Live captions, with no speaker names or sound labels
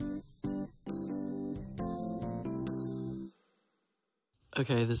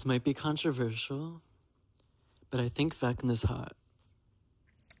Okay, this might be controversial, but I think Vecna is hot.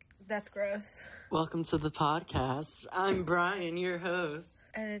 That's gross. Welcome to the podcast. I'm Brian, your host.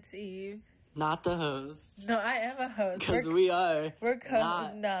 And it's Eve. Not the host. No, I am a host. Because We're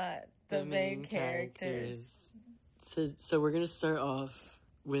not the main characters. So we're going to start off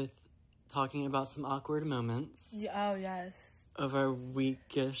with talking about some awkward moments. Oh, yes. Of our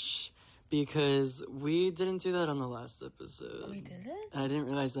weekish. Because we didn't do that on the last episode. We didn't? I didn't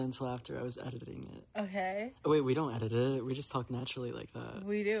realize that until after I was editing it. Okay. Oh, wait, we don't edit it. We just talk naturally like that.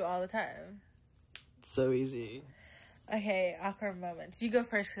 We do all the time. It's so easy. Okay, awkward moments. You go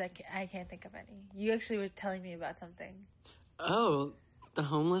first because I can't think of any. You actually were telling me about something. Oh, the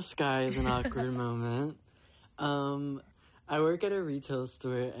homeless guy is an awkward moment. I work at a retail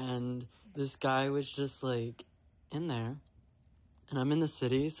store and this guy was just like in there. And I'm in the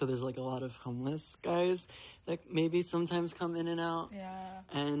city, so there's, like, a lot of homeless guys that maybe sometimes come in and out. Yeah.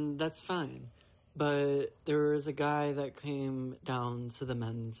 And that's fine. But there was a guy that came down to the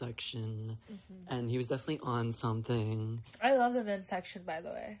men's section, and he was definitely on something. I love the men's section, by the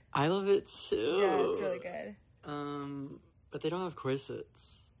way. I love it, too. Yeah, it's really good. But they don't have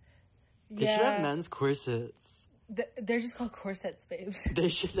corsets. Yeah. They should have men's corsets. They're just called corsets, babes. They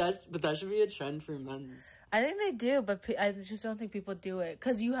should, but that should be a trend for men's. I think they do, but I just don't think people do it.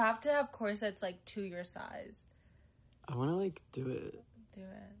 Because you have to have corsets, like, to your size. I want to, like, do it. Do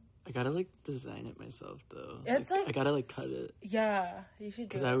it. I gotta, like, design it myself, though. It's like... I gotta, like, cut it. Yeah, you should do it.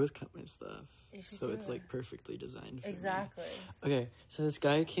 Because I always cut my stuff. You should so do it's, it. like, perfectly designed for Exactly. me. Okay, so this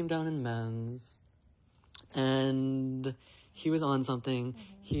guy came down in men's. And he was on something.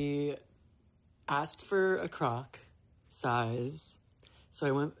 He asked for a Croc size. So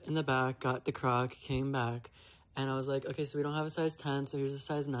I went in the back, got the Croc, came back. And I was like, okay, so we don't have a size 10, so here's a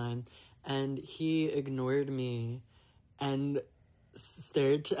size 9. And he ignored me and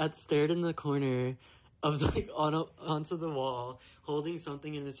stared in the corner of, like, onto the wall, holding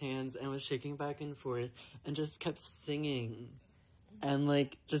something in his hands and was shaking back and forth and just kept singing. And,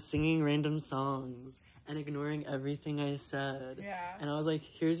 like, just singing random songs and ignoring everything I said. Yeah. And I was like,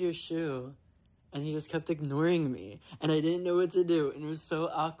 here's your shoe. And he just kept ignoring me. And I didn't know what to do. And it was so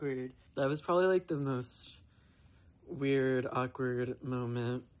awkward. That was probably, like, the most weird, awkward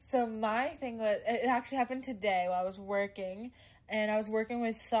moment. So my thing was, it actually happened today while I was working. And I was working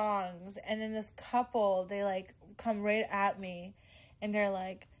with thongs. And then this couple, they, like, come right at me. And they're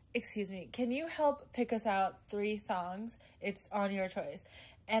like, excuse me, can you help pick us out 3 thongs? It's on your choice.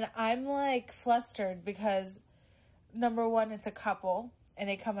 And I'm, like, flustered because, number one, it's a couple. And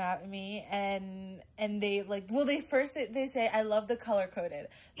they come at me and they like, well, they say, I love the color coded.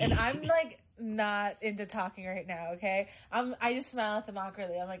 And I'm like, not into talking right now. Okay. I just smile at them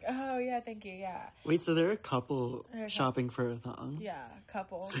awkwardly. I'm like, oh yeah, thank you. Yeah. Wait, so they're a couple shopping for a thong? Yeah.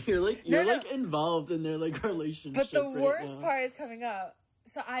 Couple. So you're like, involved in their, like, relationship. But the worst part is coming up.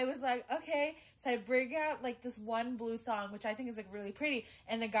 So I was like, okay. So I bring out like this one blue thong, which I think is like really pretty.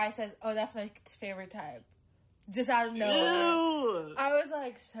 And the guy says, oh, that's my favorite type. Just out of nowhere. Ew. I was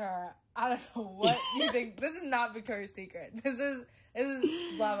like, sir, I don't know what you think. This is not Victoria's Secret. This is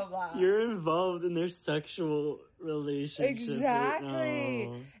blah, blah, blah. You're involved in their sexual relationship. Exactly. Right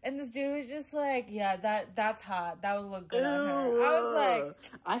now. And this dude was just like, yeah, that's hot. That would look good on her. I was like...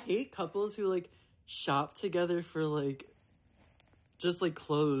 I hate couples who, like, shop together for, like, just, like,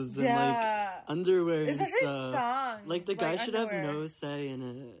 clothes and, like, underwear and especially stuff. thongs. Like, the guy should underwear. have no say in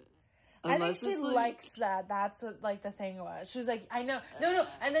it. I think she likes that. That's what, like, the thing was. She was like, I know. No.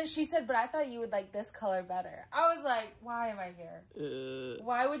 And then she said, but I thought you would like this color better. I was like, why am I here?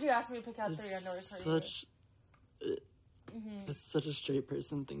 Why would you ask me to pick out 3 underwears for you? It's such a straight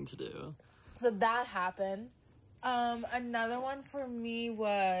person thing to do. So that happened. Another one for me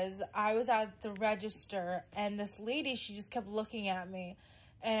was, I was at the register, and this lady, she just kept looking at me.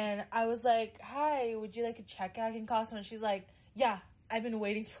 And I was like, hi, would you like a checkout in costume? And she's like, yeah. I've been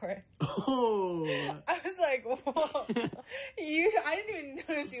waiting for it. Oh. I was like, whoa. I didn't even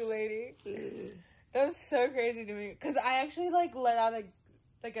notice you, lady. That was so crazy to me. Because I actually, like, let out a...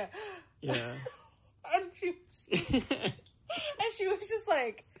 Yeah. and she was just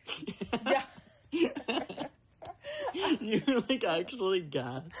like, yeah. You, like, actually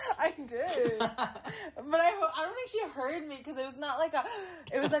gasped. I did. But I don't think she heard me because it was not like a...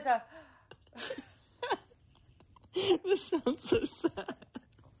 It was like a... This sounds so sad.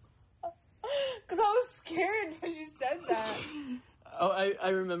 Because I was scared when she said that. Oh,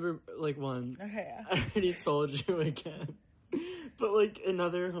 I remember, like, one. Okay, yeah. I already told you again. But, like,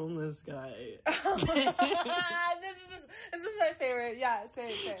 another homeless guy. This is my my favorite. Yeah, say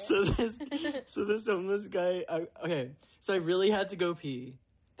it. So this homeless guy. So I really had to go pee,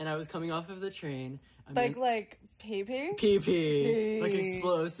 and I was coming off of the train. Like pee? Pee. Like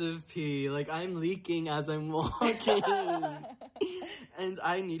explosive pee. Like I'm leaking as I'm walking. And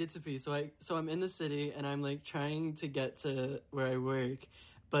I needed to pee. So I'm in the city and I'm like trying to get to where I work,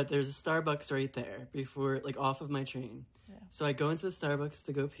 but there's a Starbucks right there before, like, off of my train. Yeah. So I go into the Starbucks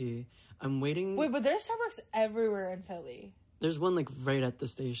to go pee. I'm waiting. Wait, but there's Starbucks everywhere in Philly. There's one, like, right at the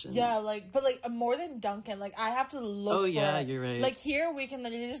station. Yeah, but more than Dunkin'. Like, I have to look for it. You're right. Like, here, we can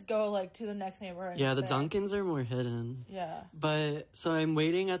literally just go, like, to the next neighborhood. Yeah, the Dunkins are more hidden. Yeah. But, so I'm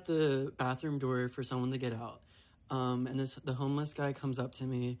waiting at the bathroom door for someone to get out. And the homeless guy comes up to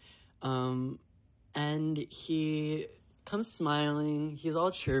me. And he comes smiling. He's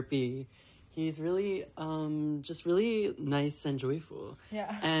all chirpy. He's really, just really nice and joyful.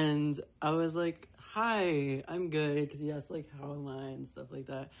 Yeah. And I was like, hi, I'm good, because he asked, like, how am I, and stuff like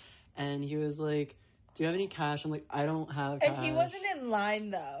that. And he was like, do you have any cash? I'm like, I don't have cash. And he wasn't in line,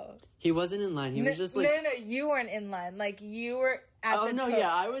 though. He wasn't in line. He was just like... No, you weren't in line. Like, you were at the... Oh, no,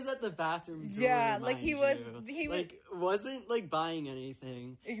 yeah, I was at the bathroom door. Yeah, like, he was... Like, wasn't, like, buying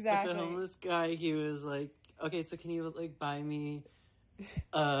anything. Exactly. But the homeless guy, he was like, okay, so can you, like, buy me,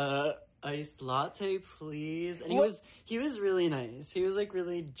 iced latte, please? And he was really nice. He was, like,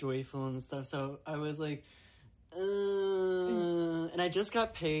 really joyful and stuff. So I was like, and I just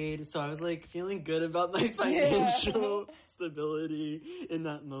got paid, so I was, like, feeling good about my financial stability in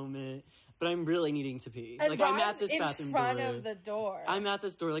that moment. But I'm really needing to pee. And like, I'm at this bathroom door. in front of the door. I'm at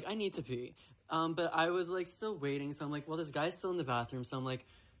this door. Like, I need to pee. But I was, like, still waiting. So I'm like, well, this guy's still in the bathroom. So I'm like,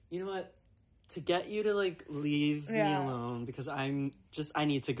 you know what? To get you to, like, leave me alone, because I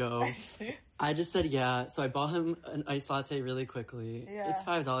need to go. I just said yeah. So I bought him an iced latte really quickly. Yeah. It's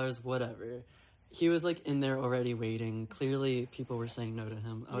 $5, whatever. He was, like, in there already waiting. Clearly, people were saying no to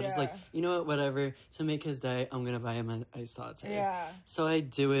him. I was just like, you know what, whatever. To make his day, I'm going to buy him an iced latte. Yeah. So I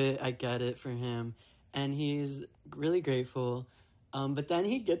do it. I get it for him. And he's really grateful. But then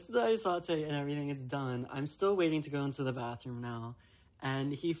he gets the iced latte and everything is done. I'm still waiting to go into the bathroom now.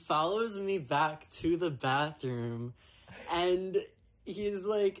 And he follows me back to the bathroom. And he's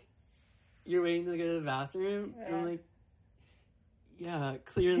like, you're waiting to go to the bathroom? Yeah. And I'm like, yeah,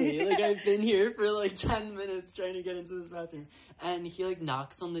 clearly. Like, I've been here for, like, 10 minutes trying to get into this bathroom. And he, like,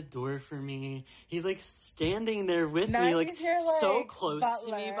 knocks on the door for me. He's, like, standing there with me, like, so close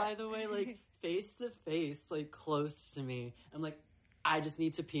to me, by the way. Like, face to face, like, close to me. I'm like, I just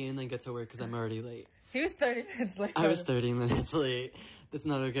need to pee and then get to work because I'm already late. He was 30 minutes late. I was 30 minutes late. That's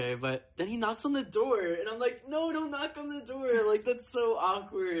not okay. But then he knocks on the door. And I'm like, no, don't knock on the door. Like, that's so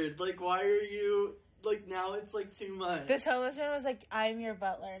awkward. Like, why are you... Like, now it's, like, too much. This homeless man was like, I'm your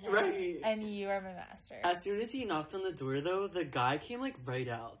butler now. Right. And you are my master. As soon as he knocked on the door, though, the guy came, like, right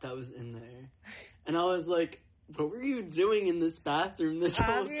out that was in there. And I was like, what were you doing in this bathroom this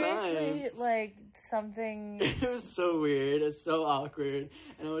whole time? Like, something... It was so weird. It's so awkward.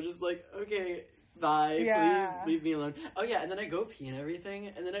 And I was just like, okay... Bye, please leave me alone. Oh, yeah, and then I go pee and everything,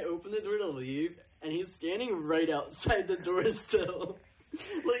 and then I open the door to leave, and he's standing right outside the door still.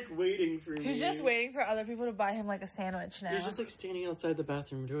 Like, waiting for me. He's just waiting for other people to buy him, like, a sandwich now. He's just, like, standing outside the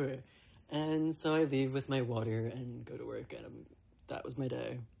bathroom door. And so I leave with my water and go to work, and that was my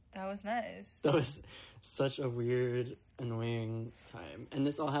day. That was nice. That was such a weird, annoying time. And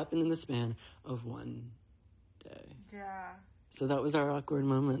this all happened in the span of one day. Yeah. So that was our awkward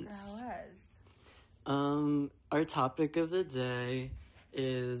moments. That was. Our topic of the day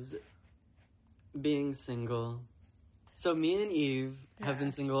is being single. So me and Eve have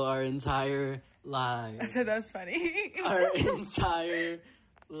been single our entire lives. I said that was funny. Our entire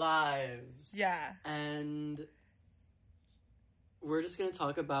lives. Yeah. And we're just gonna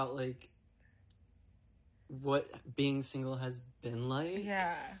talk about, like, what being single has been like.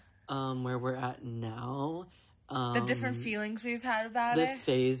 Yeah. Where we're at now. The different feelings we've had about it. The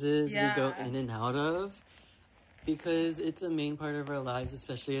phases we go in and out of. Because it's a main part of our lives,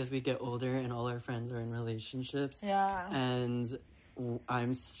 especially as we get older and all our friends are in relationships. Yeah. And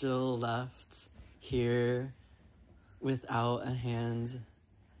I'm still left here without a hand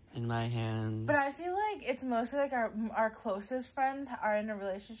in my hand. But I feel like it's mostly, like, our closest friends are in a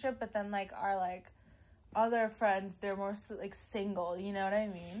relationship, but then, like, our, like, other friends, they're more, like, single. You know what I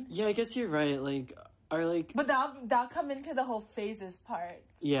mean? Yeah, I guess you're right. Like... Are like, but that'll come into the whole phases part.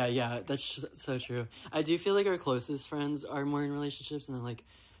 Yeah, that's so true. I do feel like our closest friends are more in relationships, and then, like,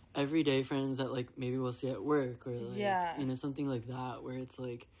 everyday friends that, like, maybe we'll see at work, or, like, you know, something like that, where it's,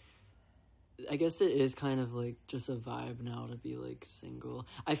 like, I guess it is kind of like just a vibe now to be like single.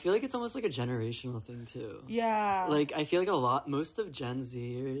 I feel like it's almost like a generational thing too. Yeah. Like I feel like most of Gen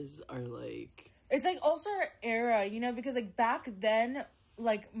Zers are like, it's like also our era, you know, because like back then,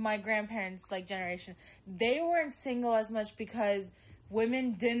 like my grandparents like generation, they weren't single as much because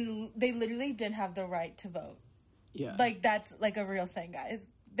women they literally didn't have the right to vote. yeah, Like that's like a real thing, guys.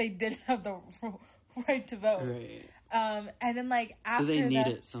 They didn't have the right to vote. right. And then like after so they that,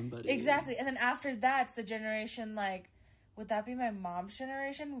 needed somebody. Exactly. And then after that, it's the generation like, would that be my mom's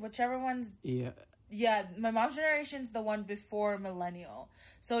generation? Whichever one's. Yeah. Yeah, my mom's generation's the one before millennial.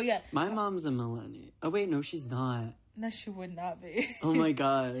 So yeah. My mom's a millennial. Oh wait, no, she's not. No, she would not be. Oh my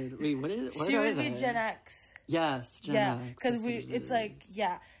god. Wait, what she are would they? be Gen X. Yes, Gen yeah, X. because it's like,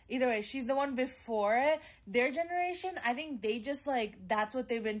 yeah. Either way, she's the one before it. Their generation, I think they just like, that's what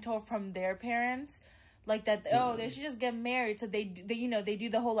they've been told from their parents. Like that, they should just get married. So they you know, they do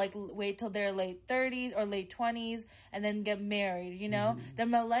the whole like wait till their late 30s or late 20s and then get married, you know? The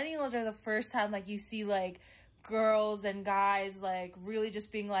millennials are the first time like you see like girls and guys like really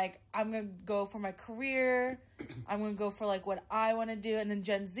just being like, I'm gonna go for my career, I'm gonna go for like what I want to do. And then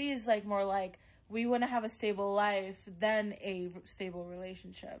Gen Z is like more like, we want to have a stable life than a stable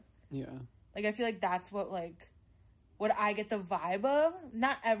relationship. Yeah. Like I feel like that's what I get the vibe of.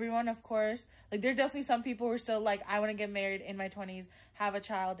 Not everyone, of course. Like, there are definitely some people who are still like, I want to get married in my 20s, have a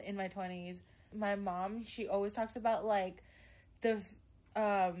child in my 20s. My mom, she always talks about, like, the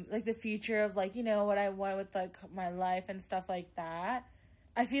future of, like, you know, what I want with, like, my life and stuff like that.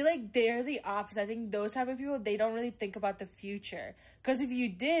 I feel like they're the opposite. I think those type of people, they don't really think about the future. Because if you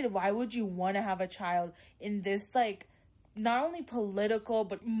did, why would you want to have a child in this, like, not only political,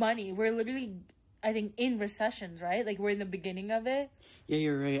 but money? We're literally, I think, in recessions, right? Like, we're in the beginning of it. Yeah,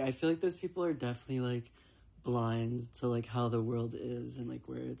 you're right. I feel like those people are definitely, like, blind to, like, how the world is and, like,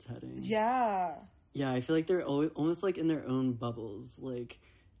 where it's heading. Yeah. Yeah, I feel like they're almost, like, in their own bubbles. Like,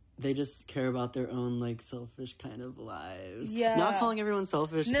 they just care about their own, like, selfish kind of lives. Yeah. Not calling everyone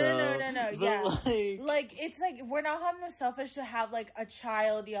selfish, No, though. no. But, Yeah. Like, it's like, we're not having to selfish to have, like, a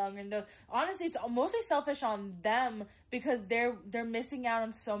child young. And honestly, it's mostly selfish on them because they're missing out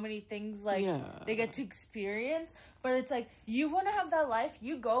on so many things, like, they get to experience. But it's like, you want to have that life,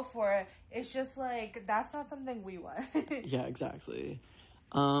 you go for it. It's just, like, that's not something we want. Yeah, exactly.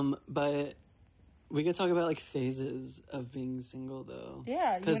 But we could talk about, like, phases of being single, though.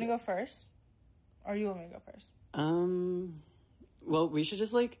 Yeah, you want to go first? Or you want me to go first? Well, we should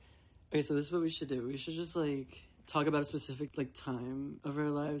just, like... Okay, so this is what we should do. We should just, like, talk about a specific, like, time of our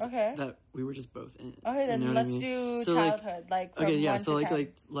lives that we were just both in. Okay, then let's do childhood, like from 1 to 10.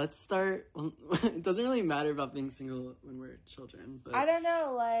 Like, let's start... Well, it doesn't really matter about being single when we're children, but... I don't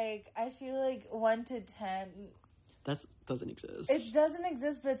know, like, I feel like 1 to 10... That doesn't exist. It doesn't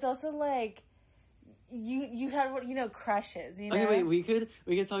exist, but it's also, like... You had what, you know, crushes, you know? Okay, wait, we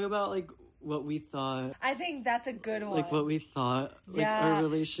could talk about, like, what we thought. I think that's a good one. Like, what we thought, like, our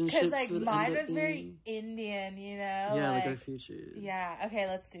relationships because, like, mine was very Indian, you know? Yeah, like our futures. Yeah, okay,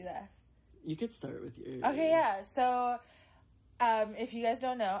 let's do that. You could start with yours. Okay, yeah, so, if you guys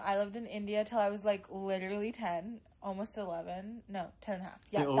don't know, I lived in India till I was, like, literally 10, almost 11. No, 10 and a half.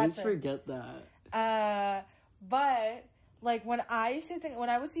 Yeah, I always forget that. But... Like, when I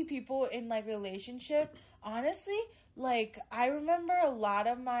would see people in, like, relationship, honestly, like, I remember a lot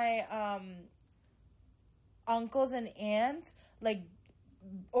of my, uncles and aunts, like,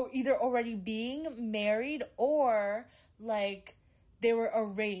 or either already being married or, like, they were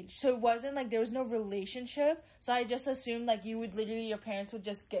arranged. So it wasn't, like, there was no relationship. So I just assumed, like, you would literally, your parents would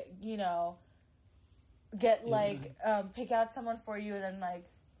just get, you know, pick out someone for you and then, like.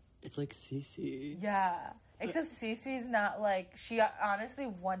 It's like Cece. Yeah. Except Cece's not, like, she honestly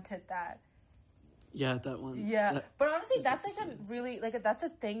wanted that. Yeah, that one. Yeah. But honestly, that's, like, a really, like, that's a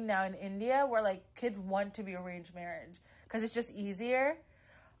thing now in India where, like, kids want to be arranged marriage. Because it's just easier.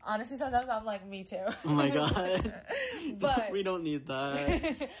 Honestly, sometimes I'm like, me too. Oh, my God. But. We don't need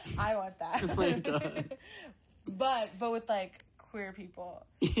that. I want that. Oh, my God. But with, like, queer people.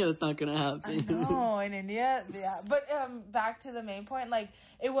 Yeah, that's not gonna happen. I know, in India, yeah. But back to the main point, like,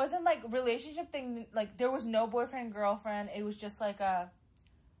 it wasn't like relationship thing, like, there was no boyfriend, girlfriend. It was just like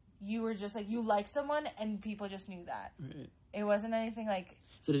you were just like, you like someone and people just knew that. Right. It wasn't anything like.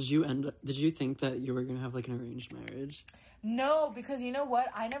 So did you think that you were gonna have, like, an arranged marriage? No, because you know what?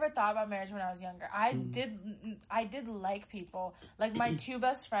 I never thought about marriage when I was younger. I did like people. Like, my two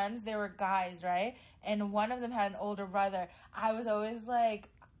best friends, they were guys, right? And one of them had an older brother. I was always like,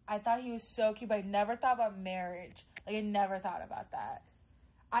 I thought he was so cute, but I never thought about marriage. Like, I never thought about that.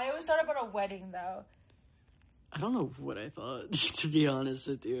 I always thought about a wedding, though. I don't know what I thought, to be honest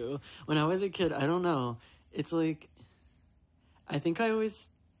with you. When I was a kid, I don't know. It's like, I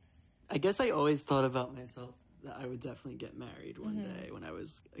guess I always thought about myself that I would definitely get married one day when I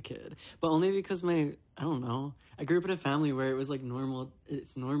was a kid. But only because I don't know. I grew up in a family where it was like normal.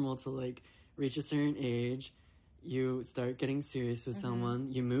 It's normal to like reach a certain age. You start getting serious with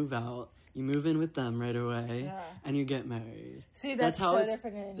someone. You move out. You move in with them right away. Yeah. And you get married. See, that's how so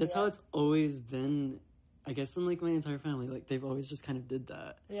different in India. That's how it's always been, I guess, in like my entire family. Like they've always just kind of did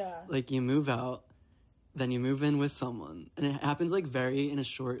that. Yeah. Like you move out, then you move in with someone. And it happens like very in a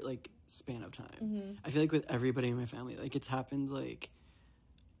short like span of time. I feel like with everybody in my family, like it's happened like,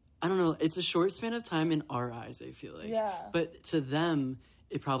 I don't know, it's a short span of time in our eyes, I feel like. Yeah. But to them,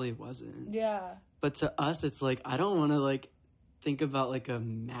 it probably wasn't. Yeah. But to us, it's like, I don't want to like think about like a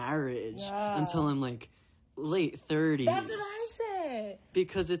marriage until I'm like late 30s. That's what I say.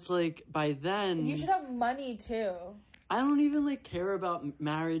 Because it's like by then you should have money too. I don't even like care about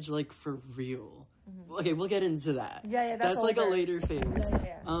marriage like for real. Okay, we'll get into that. Yeah, that's like a later phase.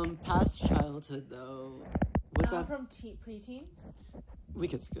 Yeah. Past childhood though. What's up? From preteens? We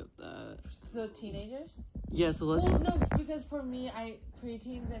could skip that. So teenagers? Yeah, so let's. Well, no, because for me,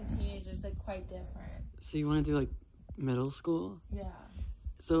 preteens and teenagers like quite different. So you want to do like middle school? Yeah.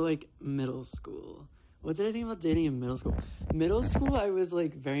 So like middle school. What did I think about dating in middle school? Middle school, I was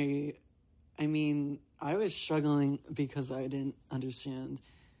like I was struggling because I didn't understand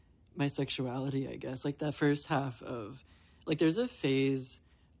my sexuality, I guess. Like that first half of, like there's a phase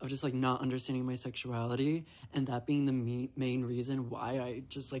of just like not understanding my sexuality, and that being the main reason why I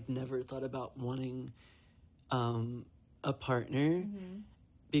just like never thought about wanting a partner,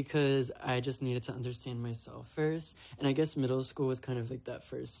 because I just needed to understand myself first. And I guess middle school was kind of like that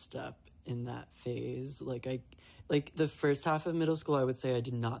first step in that phase. Like the first half of middle school, I would say I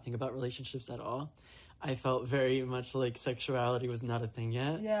did not think about relationships at all. I felt very much like sexuality was not a thing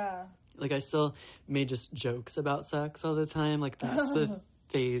yet. Yeah. Like I still made just jokes about sex all the time. Like that's the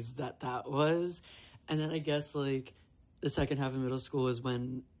phase that was. And then I guess like the second half of middle school is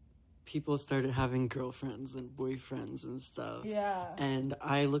when people started having girlfriends and boyfriends and stuff. Yeah. And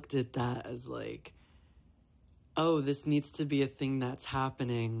I looked at that as like, oh, this needs to be a thing that's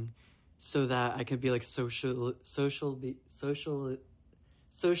happening so that I could be like socially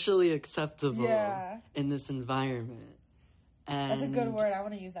acceptable in this environment. And that's a good word. I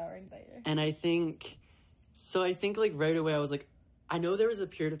want to use that word later. And I think like right away I was like, I know there was a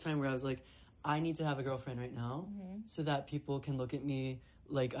period of time where I was like, I need to have a girlfriend right now so that people can look at me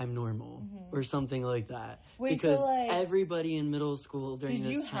like I'm normal or something like that. Wait, because so like, everybody in middle school during this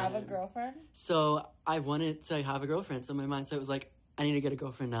time. Did you have a girlfriend? So I wanted to have a girlfriend. So my mindset was like, I need to get a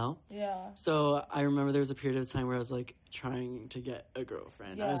girlfriend now. Yeah. So I remember there was a period of time where I was like trying to get a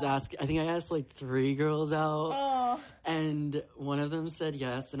girlfriend. Yeah. I think I asked like 3 girls out. Oh. And one of them said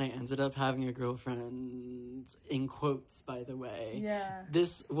yes, and I ended up having a girlfriend, in quotes, by the way. Yeah.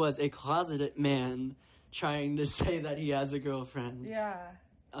 This was a closeted man trying to say that he has a girlfriend. Yeah.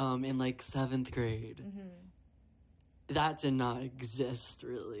 In like 7th grade. That did not exist,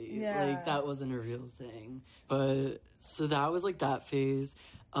 really. Yeah. Like, that wasn't a real thing. But, so that was, like, that phase.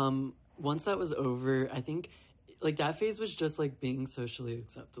 Once that was over, I think, like, that phase was just, like, being socially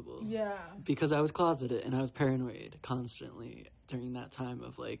acceptable. Yeah. Because I was closeted, and I was paranoid constantly during that time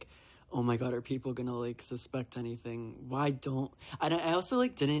of, like, oh my God, are people gonna, like, suspect anything? Why don't... And I also,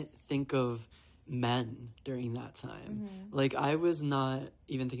 like, didn't think of men during that time. Like, I was not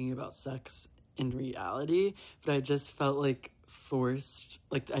even thinking about sex in reality, but I just felt like forced,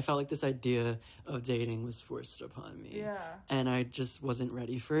 like I felt like this idea of dating was forced upon me. Yeah. And I just wasn't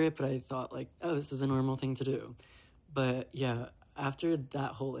ready for it, but I thought like, oh, this is a normal thing to do. But yeah, after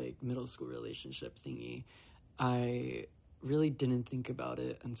that whole like middle school relationship thingy, I really didn't think about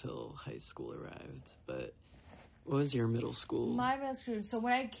it until high school arrived. But what was your middle school? My middle school. So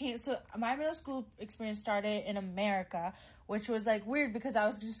my middle school experience started in America, which was like weird because I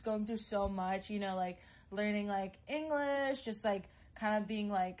was just going through so much, you know, like learning like English, just like kind of being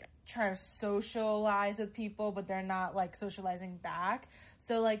like trying to socialize with people, but they're not like socializing back.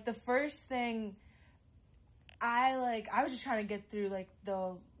 So like the first thing I was just trying to get through like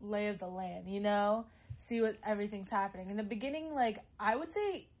the lay of the land, you know, see what everything's happening. In the beginning, like I would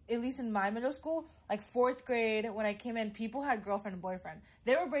say, at least in my middle school, like 4th grade, when I came in, people had girlfriend and boyfriend.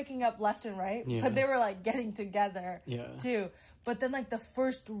 They were breaking up left and right, but they were like getting together too. But then like the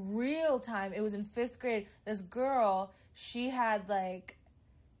first real time, it was in 5th grade, this girl, she had like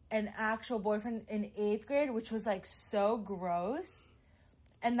an actual boyfriend in 8th grade, which was like so gross.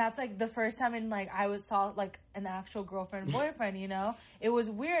 And that's, like, the first time in, like, saw, like, an actual girlfriend and boyfriend, you know? It was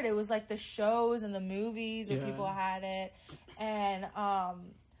weird. It was, like, the shows and the movies where people had it. And,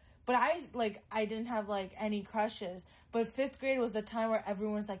 but I didn't have, like, any crushes. But 5th grade was the time where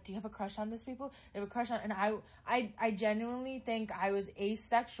everyone was like, do you have a crush on this people? Do you have a crush on... And I genuinely think I was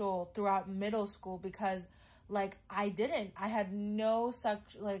asexual throughout middle school because... Like, I didn't. I had no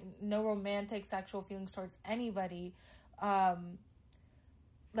romantic sexual feelings towards anybody.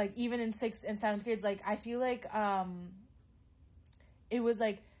 Like, even in 6th and 7th grades, like, I feel like, it was,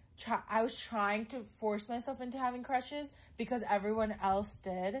 like, I was trying to force myself into having crushes because everyone else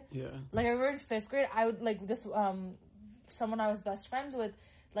did. Yeah. Like, I remember in 5th grade, I would, like, this, someone I was best friends with,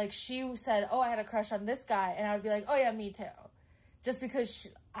 like, she said, oh, I had a crush on this guy, and I would be like, oh, yeah, me too. Just because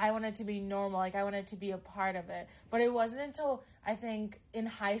I wanted to be normal, like, I wanted to be a part of it. But it wasn't until, I think, in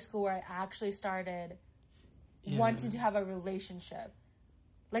high school where I actually started wanting to have a relationship.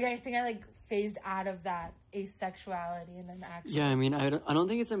 Like, I think I, like, phased out of that asexuality and then actually... Yeah, I mean, I don't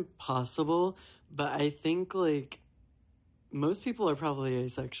think it's impossible, but I think, like, most people are probably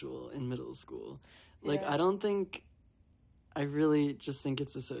asexual in middle school. Like, I don't think... I really just think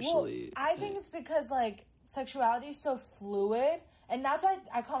it's a socially... Well, I think it's because, like, sexuality is so fluid... And that's why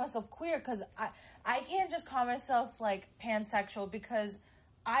I call myself queer, because I can't just call myself, like, pansexual, because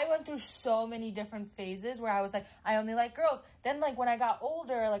I went through so many different phases where I was like, I only like girls. Then, like, when I got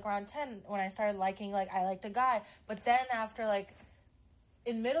older, like, around 10, when I started liking, like, I liked a guy. But then after, like,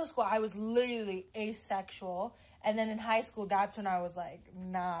 in middle school, I was literally asexual. And then in high school, that's when I was, like,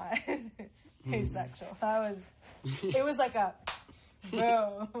 not asexual. It was like a,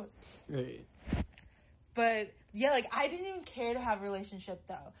 bro. Right. But... Yeah, like, I didn't even care to have a relationship,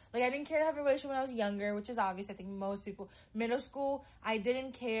 though. Like, I didn't care to have a relationship when I was younger, which is obvious. I think most people. Middle school, I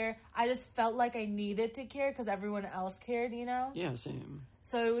didn't care. I just felt like I needed to care because everyone else cared, you know? Yeah, same.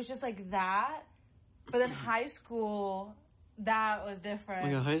 So it was just, like, that. But then high school, that was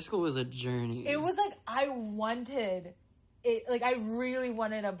different. Like, high school was a journey. It was, like, I wanted... Like, I really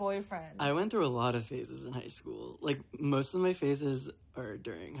wanted a boyfriend. I went through a lot of phases in high school. Like, most of my phases are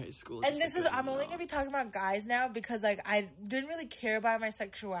during high school. And this is... I'm only going to be talking about guys now because, like, I didn't really care about my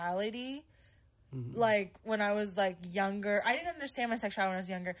sexuality. Mm-hmm. Like, when I was, like, younger. I didn't understand my sexuality when I was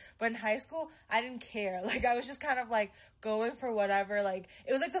younger. But in high school, I didn't care. Like, I was just kind of, like, going for whatever. Like,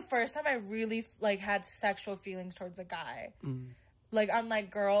 it was, like, the first time I really, like, had sexual feelings towards a guy. Mm. Like,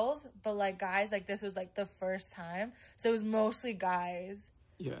 unlike girls, but, like, guys, like, this was, like, the first time. So it was mostly guys.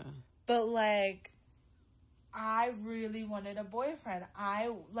 Yeah. But, like, I really wanted a boyfriend. I,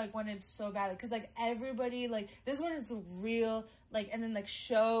 like, wanted so badly. Because, like, everybody, like, this one is real, like, and then, like,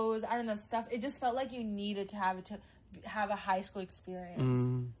 shows, I don't know, stuff. It just felt like you needed to have a high school experience.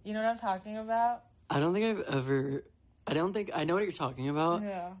 Mm. You know what I'm talking about? I don't think I've ever... I know what you're talking about.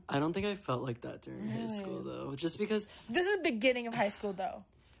 Yeah. I don't think I felt like that during high school, though. Just because... This is the beginning of high school, though.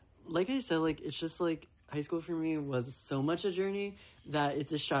 Like I said, like, it's just, like, high school for me was so much a journey that it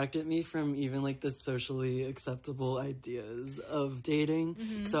distracted me from even, like, the socially acceptable ideas of dating.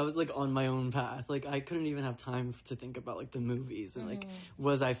 Because I was, like, on my own path. Like, I couldn't even have time to think about, like, the movies. And, like,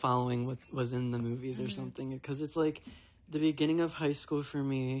 was I following what was in the movies or something? Because it's, like, the beginning of high school for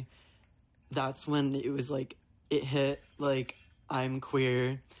me, that's when it was, like... It hit, like, I'm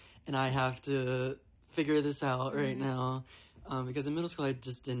queer, and I have to figure this out right now. Because in middle school, I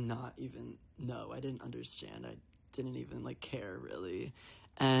just did not even know. I didn't understand. I didn't even, like, care, really.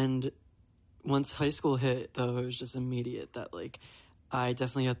 And once high school hit, though, it was just immediate that, like, I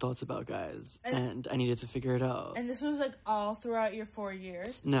definitely had thoughts about guys, and I needed to figure it out. And this was, like, all throughout your 4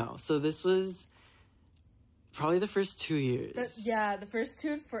 years? No. So this was... Probably the first 2 years. The first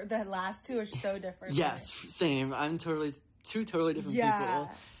two, for the last two are so different. Yes, same. I'm two totally different people.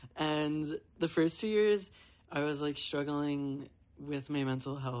 And the first 2 years, I was, like, struggling with my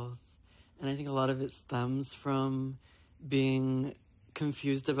mental health. And I think a lot of it stems from being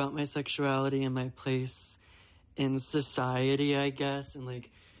confused about my sexuality and my place in society, I guess. And,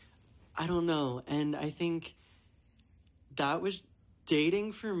 like, I don't know. And I think that was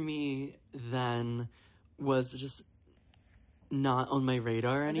dating for me then... was just not on my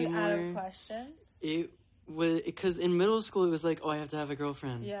radar anymore. Is it out of question? It was, because in middle school, it was like, oh, I have to have a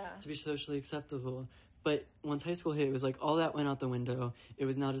girlfriend to be socially acceptable. But once high school hit, it was like, all that went out the window. It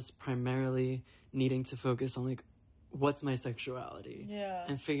was now just primarily needing to focus on, like, what's my sexuality? Yeah.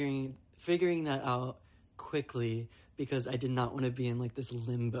 And figuring that out quickly, because I did not want to be in, like, this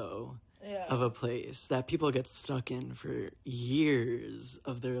limbo of a place that people get stuck in for years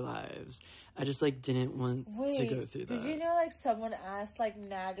of their lives. I just, like, didn't want to go through that. Did you know, like, someone asked, like,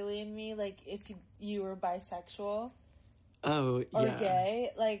 Natalie and me, like, if you were bisexual? Oh, or yeah.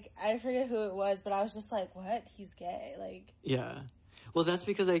 gay. Like, I forget who it was, but I was just like, what? He's gay? Like, Yeah. Well, that's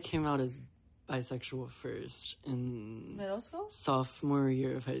because I came out as bisexual first in middle school? sophomore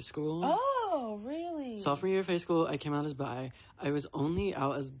year of high school. Oh, really? Sophomore year of high school, I came out as bi. I was only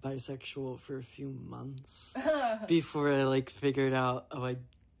out as bisexual for a few months before I, like, figured out, oh, I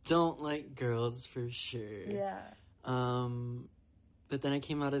don't like girls for sure. Yeah. But then I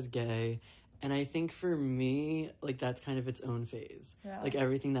came out as gay, and I think for me, like, that's kind of its own phase. Yeah. Like,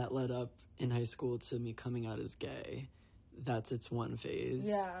 everything that led up in high school to me coming out as gay, that's its one phase.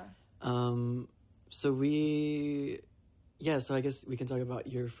 Yeah. So I guess we can talk about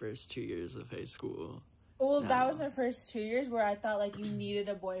your first 2 years of high school. Well, that was my first 2 years where I thought, like, you needed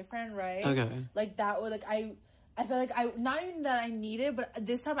a boyfriend, right? Okay. Like, that was, like, I feel like not even that I needed, but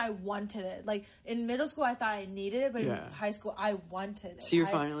this time I wanted it. Like, in middle school, I thought I needed it, but in high school, I wanted it. So you're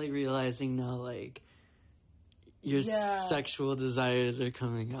finally realizing now, like, your sexual desires are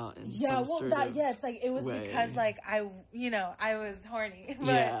coming out in some sort of it's like, it was way. because, like, I was horny.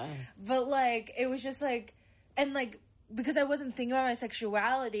 But, but, like, it was just, like, and, like, because I wasn't thinking about my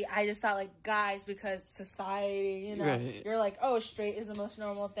sexuality, I just thought, like, guys, because society, you know, you're like, oh, straight is the most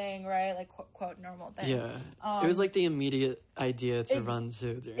normal thing, right? Like, quote, normal thing. Yeah. It was, like, the immediate idea to run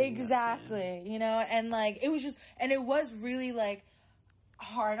to during exactly, you know? And, like, it was just, and it was really, like,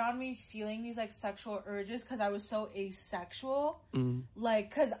 hard on me feeling these, like, sexual urges because I was so asexual. Like,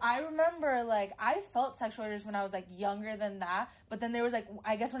 because I remember, like, I felt sexual urges when I was, like, younger than that, but then there was, like,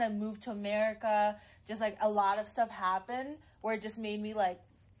 I guess when I moved to America, just, like, a lot of stuff happened where it just made me, like,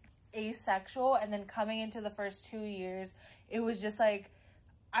 asexual. And then coming into the first 2 years, it was just, like,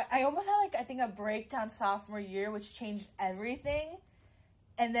 I almost had, like, I think a breakdown sophomore year, which changed everything.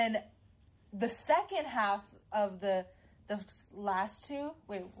 And then the second half of the last two,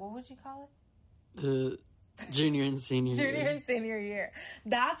 wait, what would you call it? The junior and senior year. Junior and senior year.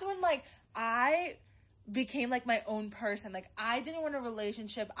 That's when, like, I became, like, my own person. Like, I didn't want a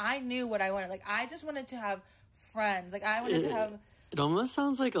relationship. I knew what I wanted. Like, I just wanted to have friends. Like, I wanted to have... It almost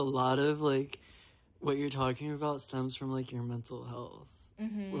sounds like a lot of, like, what you're talking about stems from, like, your mental health.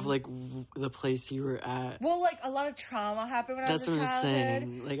 With, like, the place you were at. Well, like, a lot of trauma happened when I was a childhood. That's what I'm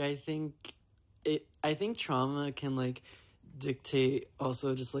saying. Like, I think trauma can, like, dictate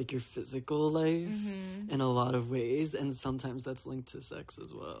also just, like, your physical life in a lot of ways, and sometimes that's linked to sex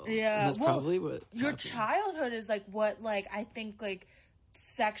as well. Yeah. And that's probably what your happened. Childhood is, like, what, like, I think, like,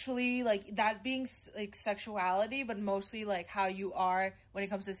 sexually, like, that being, like, sexuality, but mostly, like, how you are when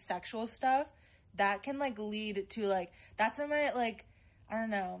it comes to sexual stuff, that can, like, lead to, like, that's when I, like, I don't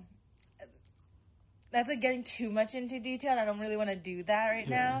know. That's, like, getting too much into detail. I don't really want to do that right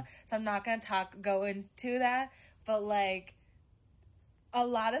now. So I'm not going to go into that. But, like, a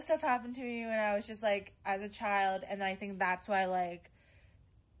lot of stuff happened to me when I was just, like, as a child. And I think that's why, like,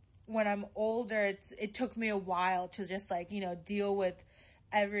 when I'm older, it took me a while to just, like, you know, deal with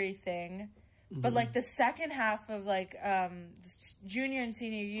everything. But, like, the second half of, like, junior and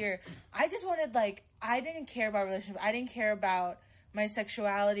senior year, I just wanted, like, I didn't care about relationships. I didn't care about my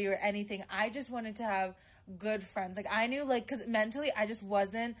sexuality or anything. I just wanted to have good friends. Like, I knew, like, because mentally I just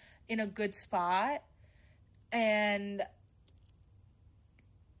wasn't in a good spot. And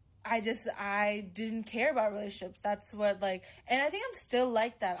I didn't care about relationships. That's what, like, and I think I'm still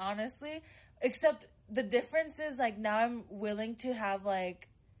like that, honestly. Except the difference is, like, now I'm willing to have, like,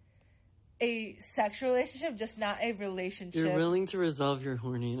 a sexual relationship, just not a relationship. You're willing to resolve your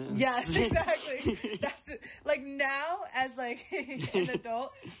horniness. Yes, exactly. That's it. Like, now, as, like, an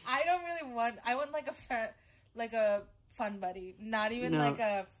adult, I don't really want... I want, like, a fun buddy. Not even, like,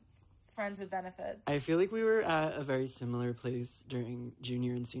 a friends with benefits. I feel like we were at a very similar place during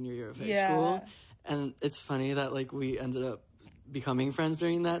junior and senior year of high school. And it's funny that, like, we ended up becoming friends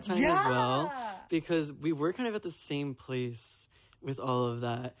during that time as well. Because we were kind of at the same place with all of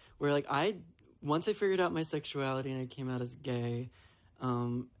that, where, like, once I figured out my sexuality and I came out as gay,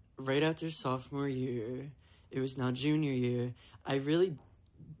 right after sophomore year, it was now junior year, I really,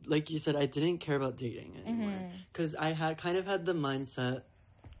 like you said, I didn't care about dating anymore. Because I had kind of had the mindset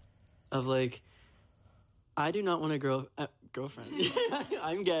of, like, I do not want a girlfriend.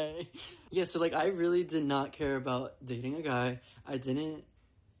 I'm gay. Yeah, so, like, I really did not care about dating a guy. I didn't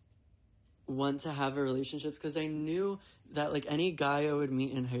want to have a relationship because I knew that, like, any guy I would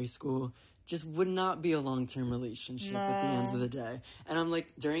meet in high school just would not be a long-term relationship at the end of the day. And I'm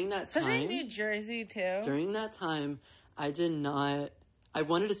like, during that time... Especially in New Jersey, too. During that time, I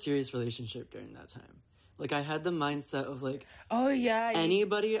wanted a serious relationship during that time. Like, I had the mindset of, like... Oh, yeah.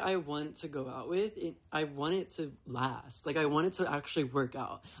 Anybody I want to go out with, I want it to last. Like, I want it to actually work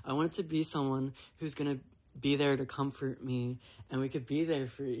out. I want it to be someone who's gonna be there to comfort me, and we could be there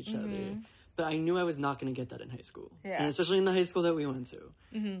for each other. But I knew I was not going to get that in high school. Yeah. And especially in the high school that we went to.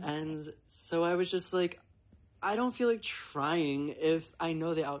 And so I was just like, I don't feel like trying if I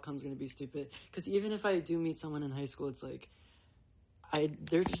know the outcome's going to be stupid. Because even if I do meet someone in high school, it's like,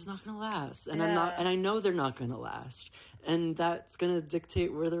 they're just not going to last. And I know they're not going to last. And that's going to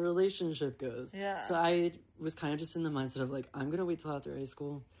dictate where the relationship goes. Yeah. So I was kind of just in the mindset of like, I'm going to wait till after high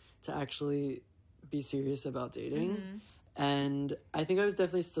school to actually be serious about dating. And I think I was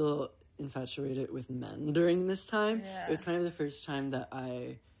definitely still infatuated with men during this time. Yeah. It was kind of the first time that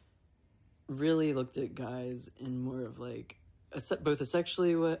I really looked at guys in more of like both a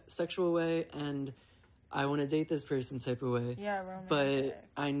sexual way and I want to date this person type of way. Yeah, romantic. But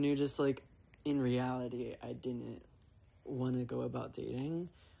I knew just like in reality I didn't want to go about dating.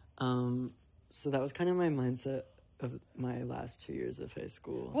 So that was kind of my mindset of my last 2 years of high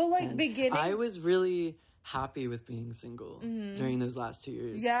school. Well, like, beginning, I was really happy with being single during those last 2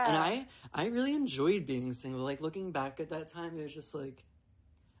 years. Yeah. And I really enjoyed being single. Like, looking back at that time, it was just like,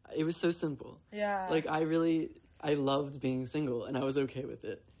 it was so simple. Yeah. Like, I loved being single, and I was okay with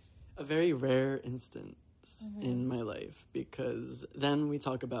it. A very rare instance in my life, because then we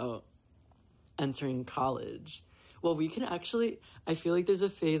talk about entering college. Well, we can actually, I feel like there's a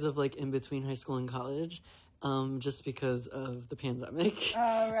phase of, like, in between high school and college, just because of the pandemic.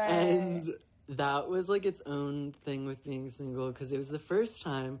 Oh, right. And that was, like, its own thing with being single, because it was the first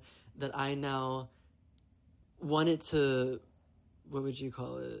time that I now wanted to, what would you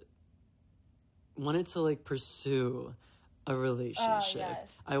call it? Wanted to, like, pursue a relationship. Yes.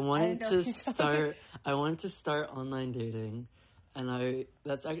 I wanted to start online dating. And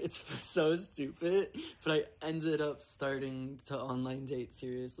it's so stupid, but I ended up starting to online date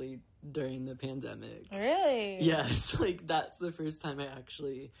seriously during the pandemic. Really? Yes, like, that's the first time I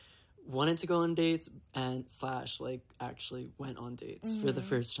actually wanted to go on dates and actually went on dates for the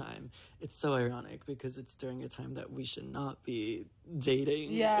first time. It's so ironic because it's during a time that we should not be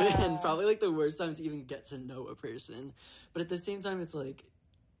dating. Yeah. And probably, like, the worst time to even get to know a person. But at the same time, it's like,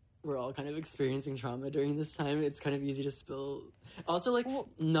 we're all kind of experiencing trauma during this time. It's kind of easy to spill. Also, like,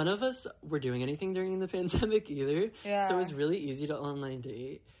 none of us were doing anything during the pandemic either. Yeah. So it was really easy to online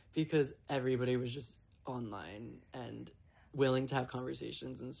date because everybody was just online and willing to have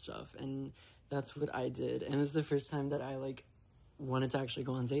conversations and stuff. And that's what I did. And it was the first time that I, like, wanted to actually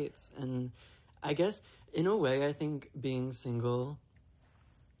go on dates. And I guess, in a way, I think being single,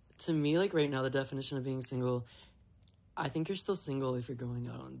 to me, like, right now, the definition of being single, I think you're still single if you're going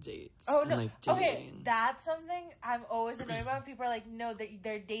out on dates. Oh, no. Like, dating. Okay, that's something I'm always annoyed about. People are like, no,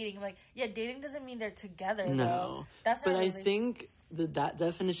 they're dating. I'm like, yeah, dating doesn't mean they're together, no. Though. That's not really... I think that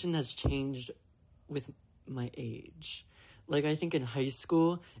definition has changed with my age. Like, I think in high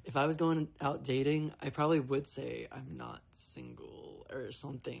school, if I was going out dating, I probably would say I'm not single or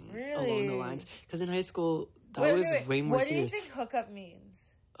something along the lines. Because in high school, that was way more serious. What do you think hookup means?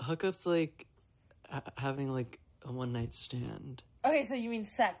 Hookup's like having, like, a one-night stand. Okay, so you mean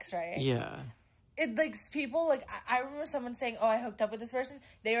sex, right? Yeah. It, like, people, like, I remember someone saying, oh, I hooked up with this person.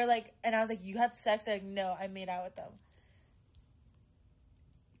 They were like, and I was like, you had sex? They're like, no, I made out with them.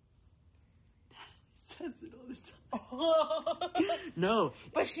 Says it all the time. No.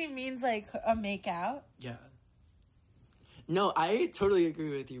 But she means, like, a make out? Yeah. No, I totally agree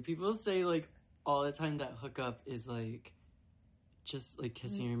with you. People say, like, all the time that hookup is, like, just, like,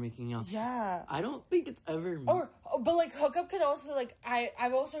 kissing or making out. Yeah. I don't think it's ever... But, like, hookup could also, like...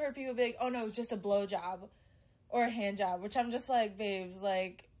 I've also heard people be like, oh, no, it's just a blowjob. Or a hand job. Which I'm just like, babes,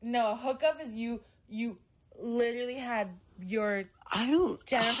 like... No, a hookup is you literally had your...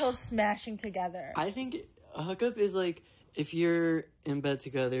 genitals smashing together. I think a hookup is, like, if you're in bed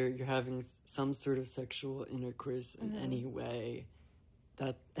together, you're having some sort of sexual intercourse in any way.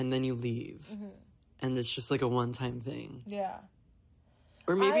 And then you leave. And it's just, like, a one-time thing. Yeah.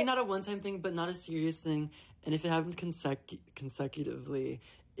 Or maybe not a one-time thing, but not a serious thing. And if it happens consecutively,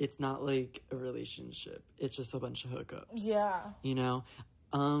 it's not, like, a relationship. It's just a bunch of hookups. Yeah. You know?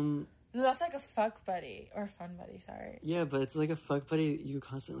 No, that's like a fuck buddy. Or fun buddy, sorry. Yeah, but it's like a fuck buddy you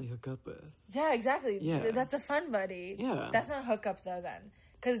constantly hook up with. Yeah, exactly. Yeah. That's a fun buddy. Yeah. That's not a hookup, though, then.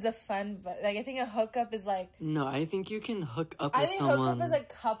 Because it's a fun, but like, I think a hookup is like... No, I think you can hook up with someone... I think hookup is like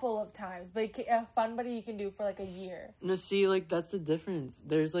a couple of times, but a fun buddy you can do for like a year. No, see, like, that's the difference.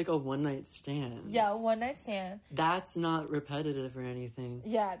 There's like a one-night stand. Yeah, a one-night stand. That's not repetitive or anything.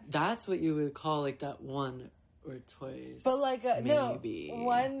 Yeah. That's what you would call like that one or twice. But like, maybe. No,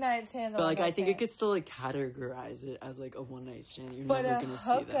 one-night stands. But like, I think it could still like categorize it as like a one-night stand. You're never going to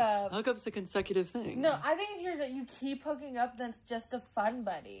see that. Hookup's a consecutive thing. No, I think if you keep hooking up, then it's just a fun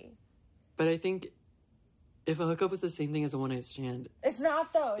buddy. But I think if a hookup was the same thing as a one-night stand, It's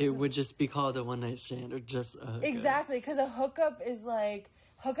not, though. it would just be called a one-night stand or just a hookup. Exactly, because a hookup is like...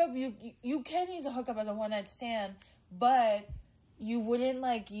 Hookup, you can use a hookup as a one-night stand, but you wouldn't,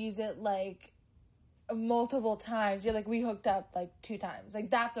 like, use it, like, multiple times. You're like, we hooked up, like, 2 times.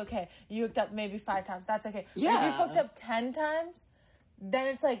 Like, that's okay. You hooked up maybe 5 times. That's okay. Yeah. But if you hooked up 10 times, then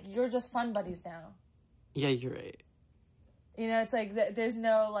it's like, you're just fun buddies now. Yeah, you're right. You know, it's like, there's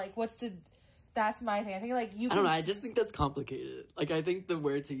no, like, that's my thing. I think, like, I don't know, I just think that's complicated. Like, I think the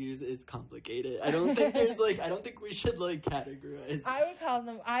word to use is complicated. I don't think there's, like, I don't think we should, like, categorize. I would call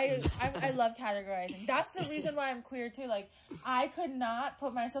them, I love categorizing. That's the reason why I'm queer, too. Like, I could not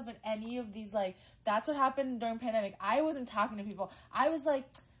put myself in any of these, like, that's what happened during pandemic. I wasn't talking to people. I was like,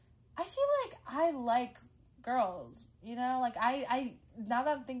 I feel like I like girls, you know? Like, I now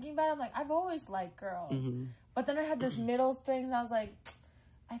that I'm thinking about it, I'm like, I've always liked girls. Mm-hmm. But then I had this middle thing, and I was like...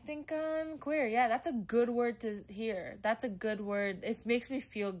 I think I'm queer. Yeah, that's a good word to hear. That's a good word. It makes me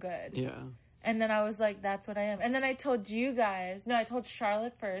feel good. Yeah. And then I was like, that's what I am. And then I told you guys. No, I told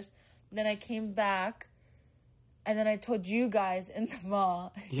Charlotte first. Then I came back. And then I told you guys in the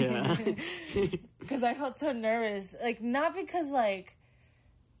mall. Yeah. Because I felt so nervous. Like, not because, like...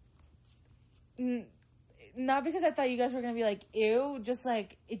 Not because I thought you guys were going to be like, ew. Just,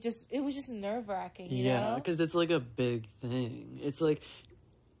 like, it was just nerve-wracking, you know? Yeah, because it's, like, a big thing. It's, like...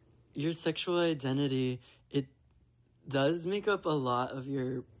 Your sexual identity, it does make up a lot of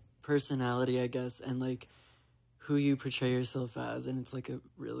your personality, I guess, and, like, who you portray yourself as, and it's, like, a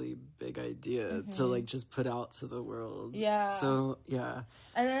really big idea to, like, just put out to the world. Yeah. So, yeah.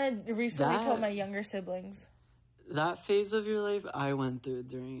 And then I recently told my younger siblings. That phase of your life, I went through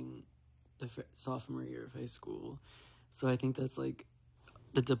during the sophomore year of high school. So I think that's, like,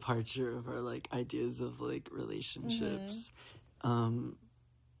 the departure of our, like, ideas of, like, relationships.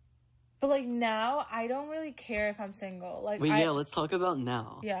 But, like, now, I don't really care if I'm single. Like, Wait, yeah, let's talk about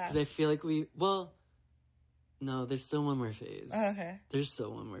now. Yeah. Because I feel like no, there's still one more phase. Oh, okay. There's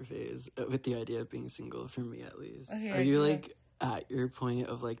still one more phase with the idea of being single, for me at least. Okay, Are you, like, at your point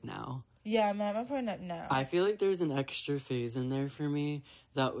of, like, now? Yeah, I'm at my point now. I feel like there's an extra phase in there for me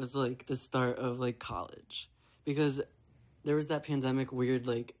that was, like, the start of, like, college. Because... there was that pandemic weird,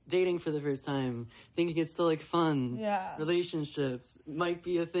 like, dating for the first time, thinking it's still, like, fun. Yeah. Relationships might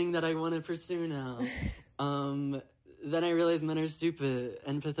be a thing that I want to pursue now. Then I realized men are stupid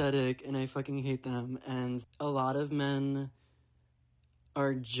and pathetic, and I fucking hate them. And a lot of men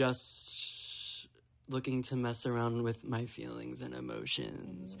are just looking to mess around with my feelings and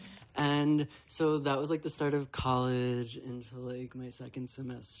emotions. And so that was, like, the start of college into, like, my second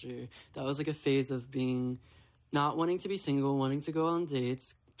semester. That was, like, a phase of being... not wanting to be single, wanting to go on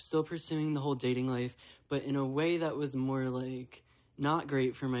dates, still pursuing the whole dating life, but in a way that was more, like, not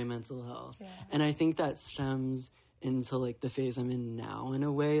great for my mental health. Yeah. And I think that stems into, like, the phase I'm in now, in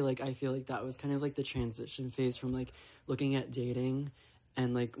a way. Like, I feel like that was kind of, like, the transition phase from, like, looking at dating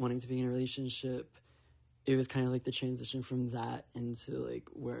and, like, wanting to be in a relationship. It was kind of, like, the transition from that into, like,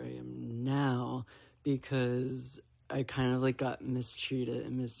 where I am now, because... I kind of, like, got mistreated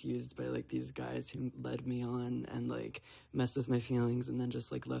and misused by, like, these guys who led me on and, like, messed with my feelings and then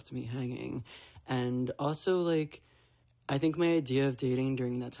just, like, left me hanging. And also, like, I think my idea of dating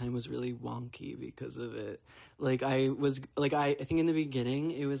during that time was really wonky because of it. Like, I think in the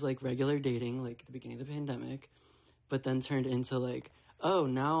beginning, it was, like, regular dating, like, the beginning of the pandemic, but then turned into, like, oh,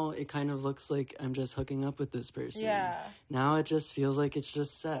 now it kind of looks like I'm just hooking up with this person. Yeah. Now it just feels like it's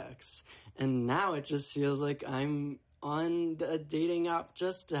just sex. And now it just feels like I'm on a dating app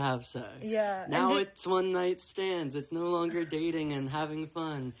just to have sex. Yeah. Now it's one night stands. It's no longer dating and having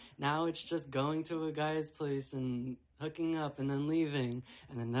fun. Now it's just going to a guy's place and hooking up and then leaving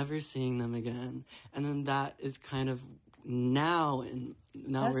and then never seeing them again. And then that is kind of now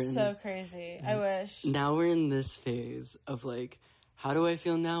That's so crazy. I wish. Now we're in this phase of, like, how do I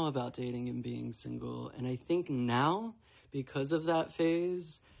feel now about dating and being single? And I think now, because of that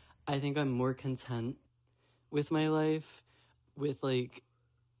phase, I think I'm more content with my life, with, like,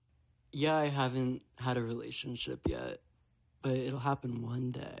 yeah, I haven't had a relationship yet, but it'll happen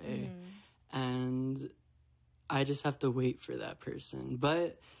one day. And I just have to wait for that person.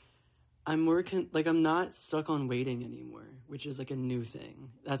 But I'm more, I'm not stuck on waiting anymore, which is, like, a new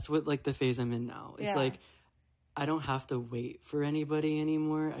thing. That's what, like, the phase I'm in now. It's, like, I don't have to wait for anybody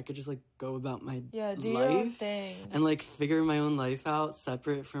anymore. I could just, like, go about my do life your own thing. And, like, figure my own life out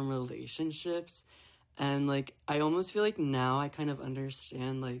separate from relationships. And, like, I almost feel like now I kind of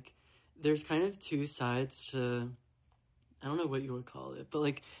understand, like, there's kind of two sides to, I don't know what you would call it, but,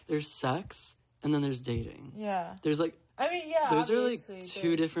 like, there's sex and then there's dating. Yeah. There's, like, I mean, yeah, those are obviously, like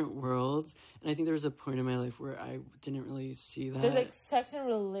two different worlds, and I think there was a point in my life where I didn't really see that. There's like sex and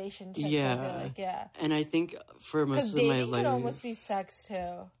relationships. Yeah, I feel like, yeah. And I think for most of my dating life, could almost be sex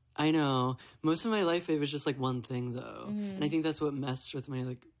too. I know. Most of my life, it was just like one thing though, and I think that's what messed with my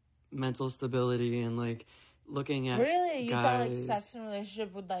like mental stability and like looking at really. You guys. thought like sex and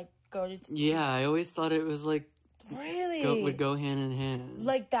relationship would like go to yeah. I always thought it was like really would go hand in hand.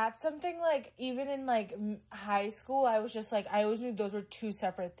 Like that's something like even in like high school, I was just like I always knew those were two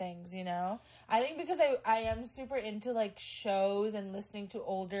separate things. You know, I think because I am super into like shows and listening to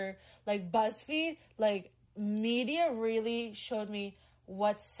older like BuzzFeed like media really showed me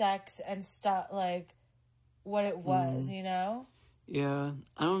what sex and stuff like what it was. You know. Yeah,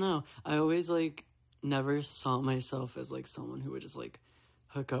 I don't know. I always like never saw myself as like someone who would just like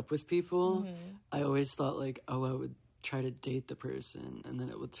hook up with people. I always thought like, oh, I would try to date the person and then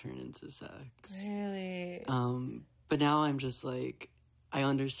it would turn into sex. Really? But now I'm just like, I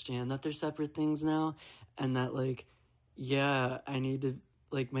understand that they're separate things now, and that like, yeah, I need to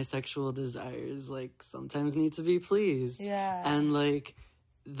like my sexual desires like sometimes need to be pleased. Yeah. And like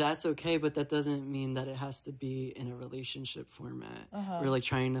that's okay, but that doesn't mean that it has to be in a relationship format or like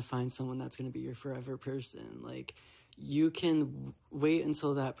trying to find someone that's going to be your forever person. Like you can wait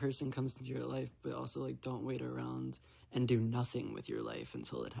until that person comes into your life, but also like don't wait around and do nothing with your life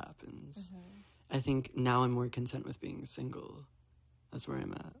until it happens. I think now I'm more content with being single. That's where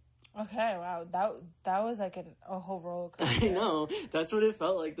I'm at. Okay, wow. That was like a whole roller coaster. I know. That's what it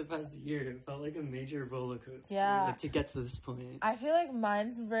felt like the past year. It felt like a major roller coaster. Yeah. Like, to get to this point. I feel like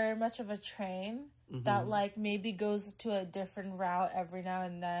mine's very much of a train that like maybe goes to a different route every now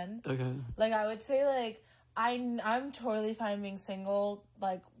and then. Okay. Like I would say like I'm totally fine being single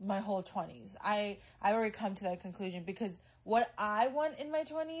like my whole 20s. I've already come to that conclusion because what I want in my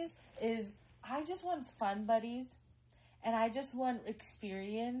 20s is I just want fun buddies. And I just want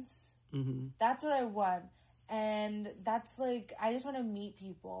experience. That's what I want. And that's like, I just want to meet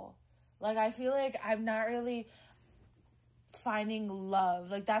people. Like, I feel like I'm not really finding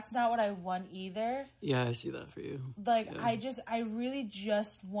love. Like, that's not what I want either. Yeah, I see that for you. Like, yeah. I really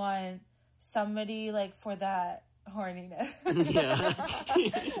just want somebody, like, for that horniness. Yeah.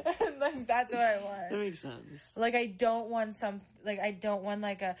 Like, that's what I want. That makes sense. Like, I don't want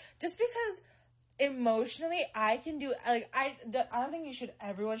like a, just because emotionally I can do like I don't think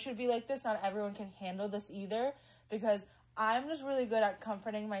everyone should be like this. Not everyone can handle this either because I'm just really good at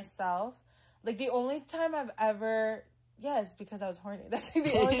comforting myself. Like the only time I've ever because I was horny. That's like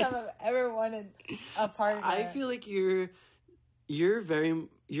the only time I've ever wanted a partner. I feel like you're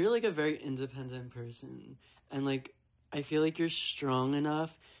like a very independent person, and like I feel like you're strong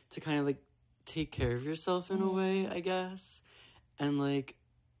enough to kind of like take care of yourself in a way, I guess. And like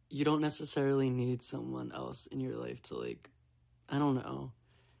you don't necessarily need someone else in your life to, like, I don't know.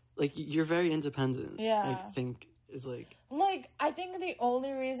 Like, you're very independent. Yeah. I think is, like... Like, I think the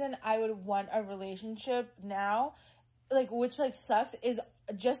only reason I would want a relationship now, like, which, like, sucks, is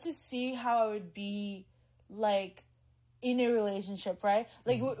just to see how I would be, like, in a relationship, right?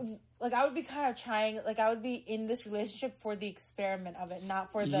 Like, like I would be kind of trying, like, I would be in this relationship for the experiment of it,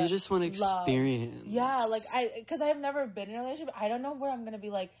 not for the You just want experience. Love. Yeah, like, because I've never been in a relationship. I don't know where I'm going to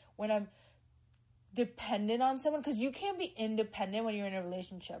be, like, when I'm dependent on someone. Because you can't be independent when you're in a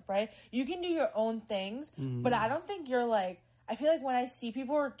relationship, right? You can do your own things, but I don't think you're, like, I feel like when I see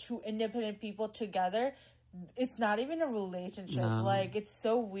people or two independent people together, it's not even a relationship. No. Like, it's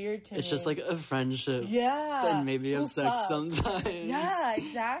so weird to me. It's just like a friendship. Yeah. And maybe have sex sometimes. Yeah,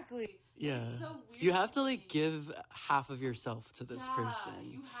 exactly. Yeah. It's so weird. You have to, like, give half of yourself to this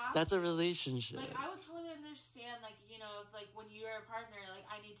person. You have That's a relationship. Like, I would totally understand, like, you know, if, like, when you're a partner, like,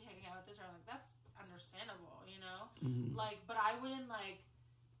 I need to hang out with this, or, like, that's understandable, you know? Like, but I wouldn't, like,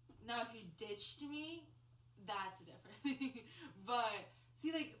 now, if you ditched me, that's a different thing. But... See,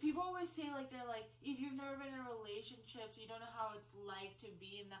 like, people always say, like, they're like, if you've never been in a relationship, so you don't know how it's like to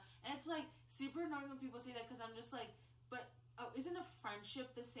be in that. And it's, like, super annoying when people say that, because I'm just like, but isn't a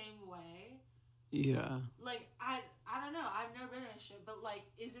friendship the same way? Yeah. Like, I don't know. I've never been in a relationship, but, like,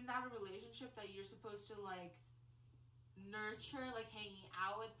 isn't that a relationship that you're supposed to, like, nurture, like, hanging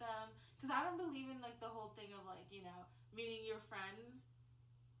out with them? Because I don't believe in, like, the whole thing of, like, you know, meeting your friends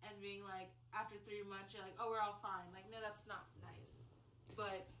and being, like, after 3 months, you're like, oh, we're all fine. Like, no, that's not nice.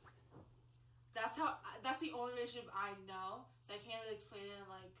 But that's the only relationship I know, so I can't really explain it.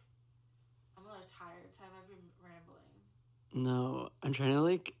 Like, I'm a little tired, so I might be rambling. No, I'm trying to,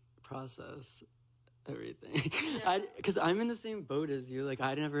 like, process everything. Yeah. Because I'm in the same boat as you. Like,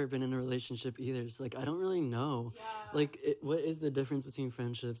 I'd never been in a relationship either. So, like, I don't really know. Yeah. Like, what is the difference between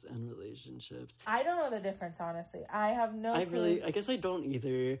friendships and relationships? I don't know the difference, honestly. I have no clue. I guess I don't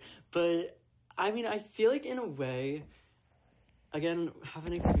either. But, I mean, I feel like in a way, again,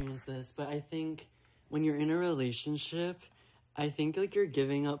 haven't experienced this, but I think when you're in a relationship, I think, like, you're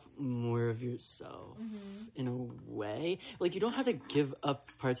giving up more of yourself in a way. Like, you don't have to give up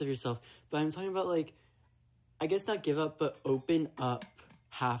parts of yourself, but I'm talking about, like, I guess not give up, but open up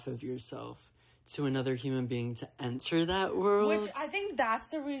half of yourself to another human being to enter that world. Which I think that's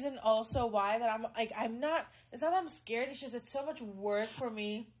the reason also why that I'm, like, I'm not, it's not that I'm scared, it's just it's so much work for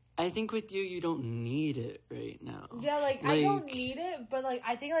me. I think with you don't need it right now. Yeah, like, I don't need it, but, like,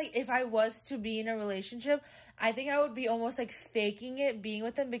 I think, like, if I was to be in a relationship, I think I would be almost, like, faking it, being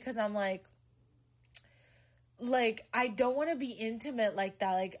with them, because I'm, like, I don't want to be intimate like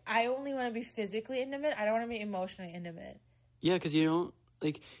that. Like, I only want to be physically intimate. I don't want to be emotionally intimate. Yeah, because you don't,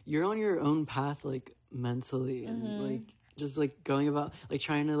 like, you're on your own path, like, mentally, and, like, just, like, going about, like,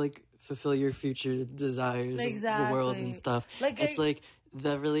 trying to, like, fulfill your future desires of the world and stuff. Like, it's, like,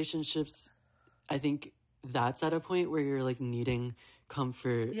 the relationships, I think that's at a point where you're, like, needing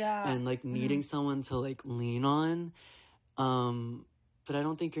comfort and, like, needing someone to, like, lean on. But I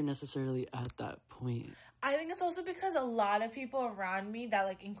don't think you're necessarily at that point. I think it's also because a lot of people around me, that,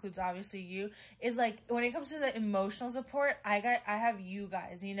 like, includes obviously you, is, like, when it comes to the emotional support, I have you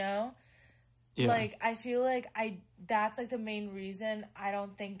guys, you know? Yeah. Like, I feel like that's, like, the main reason I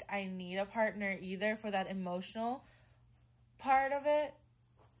don't think I need a partner either, for that emotional part of it.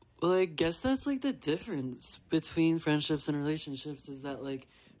 Well, I guess that's, like, the difference between friendships and relationships, is that, like,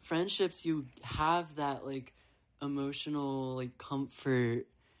 friendships, you have that, like, emotional, like, comfort,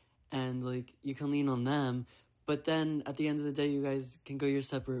 and, like, you can lean on them, but then at the end of the day, you guys can go your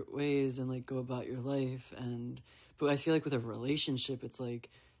separate ways and, like, go about your life. But I feel like with a relationship, it's, like,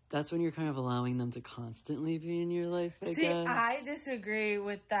 that's when you're kind of allowing them to constantly be in your life, I guess. I disagree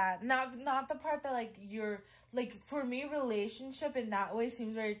with that. Not the part that, like, you're, like, for me, relationship in that way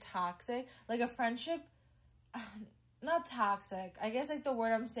seems very toxic. Like, a friendship, not toxic. I guess, like, the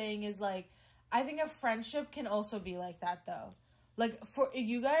word I'm saying is, like, I think a friendship can also be like that, though. Like, for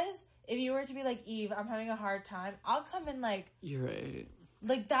you guys, if you were to be like, Eve, I'm having a hard time, I'll come in, like... You're right.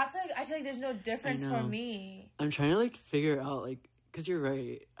 Like, that's, like, I feel like there's no difference for me. I'm trying to, like, figure out, like, because you're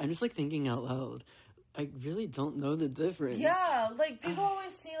right. I'm just, like, thinking out loud. I really don't know the difference. Yeah, like, people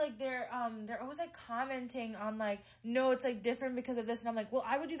always say, like, they're always, like, commenting on, like, no, it's, like, different because of this. And I'm like, well,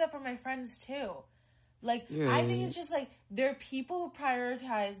 I would do that for my friends, too. Like, I think it's just, like, there are people who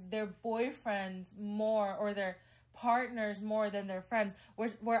prioritize their boyfriends more, or their partners more than their friends.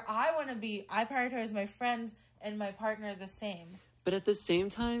 Where I want to be, I prioritize my friends and my partner the same. But at the same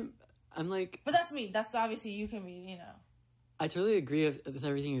time, I'm like... But that's me. That's obviously you can be, you know. I totally agree with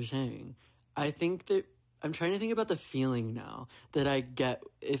everything you're saying. I think that... I'm trying to think about the feeling now that I get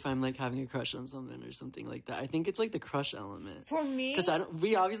if I'm, like, having a crush on someone or something like that. I think it's, like, the crush element. For me... Because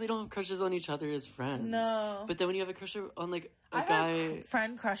we obviously don't have crushes on each other as friends. No. But then when you have a crush on, like, a guy... I've had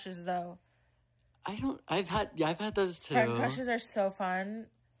friend crushes, though. I've had those, too. Friend crushes are so fun.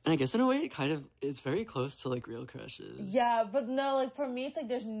 And I guess in a way it kind of is very close to, like, real crushes. Yeah, but no, like, for me, it's, like,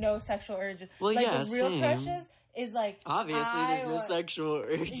 there's no sexual urges. Well, like, yeah, with real crushes is, like... Obviously, there's no sexual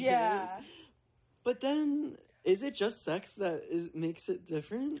urges. Yeah. But then, is it just sex that makes it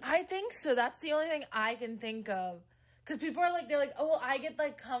different? I think so. That's the only thing I can think of. Because people are, like, they're like, oh, well, I get,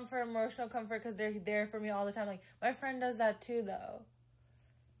 like, comfort, emotional comfort, because they're there for me all the time. Like, my friend does that, too, though.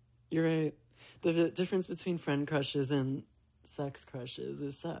 You're right. The difference between friend crushes and... sex crushes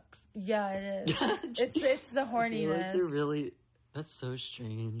is sex. Yeah, it is. it's the horniness. Like really, that's so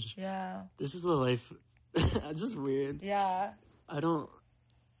strange. Yeah. This is the life. It's just weird. Yeah. I don't.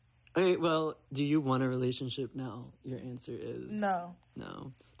 Okay, well, do you want a relationship now? Your answer is no.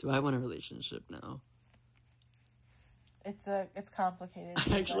 No. Do I want a relationship now? It's complicated.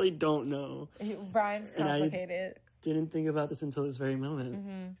 I actually don't know. Brian's complicated. And I didn't think about this until this very moment.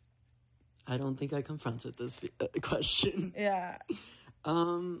 Mm-hmm. I don't think I confronted this question. Yeah.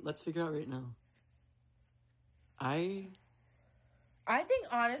 Let's figure out right now. I think,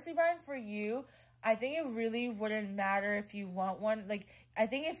 honestly, Brian, for you, I think it really wouldn't matter if you want one. Like, I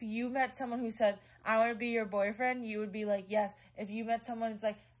think if you met someone who said, I want to be your boyfriend, you would be like, yes. If you met someone who's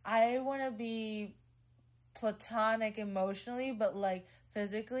like, I want to be platonic emotionally, but, like,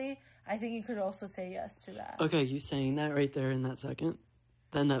 physically, I think you could also say yes to that. Okay, you saying that right there in that second?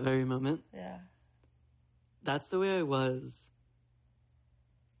 Then that very moment? Yeah. That's the way I was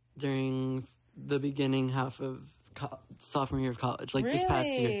during the beginning half of sophomore year of college, like this past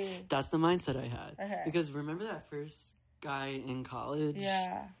year. Really? That's the mindset I had. Okay. Because remember that first guy in college?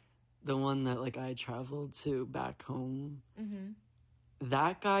 Yeah. The one that, like, I traveled to back home? Mm-hmm.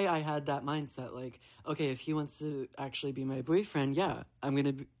 That guy, I had that mindset, like, okay, if he wants to actually be my boyfriend, yeah, I'm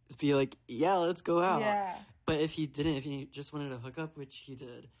gonna be like, yeah, let's go out. Yeah. But if he didn't, if he just wanted to hook up, which he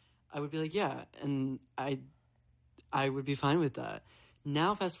did, I would be like, yeah, and I would be fine with that.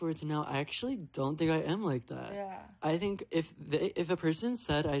 Now, fast forward to now, I actually don't think I am like that. Yeah. I think if a person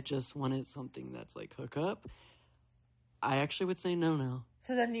said I just wanted something that's like hook up, I actually would say no now.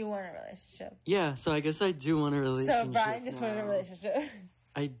 So then you want a relationship. Yeah, so I guess I do want a relationship. So Brian just wanted a relationship.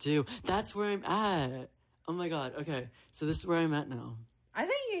 I do. That's where I'm at. Oh my god. Okay, so this is where I'm at now. I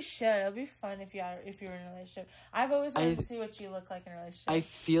think you should. It'll be fun if you were in a relationship. I've always wanted to see what you look like in a relationship. I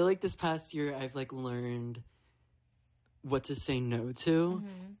feel like this past year I've like learned what to say no to.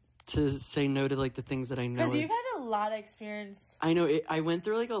 Mm-hmm. To say no to like the things that I know. Because you've had a lot of experience. I know. I went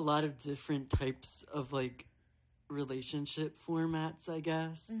through like a lot of different types of like relationship formats, I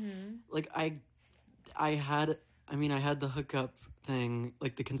guess. Mm-hmm. Like I had the hookup thing,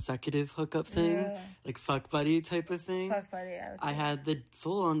 like the consecutive hookup thing, like fuck buddy type of thing. Fuck buddy, I had the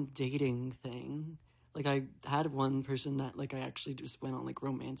full on dating thing. Like I had one person that like I actually just went on like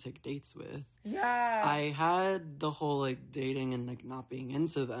romantic dates with. Yeah. I had the whole like dating and like not being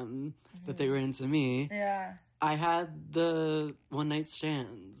into them, but they were into me. Yeah. I had the one night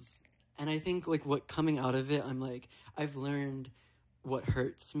stands. And I think, like, what coming out of it, I'm like, I've learned what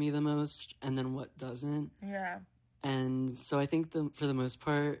hurts me the most and then what doesn't. Yeah. And so I think for the most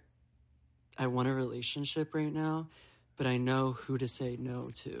part, I want a relationship right now, but I know who to say no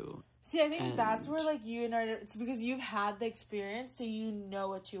to. See, I think that's where, like, you and I, it's because you've had the experience, so you know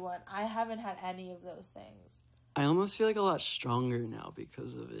what you want. I haven't had any of those things. I almost feel like a lot stronger now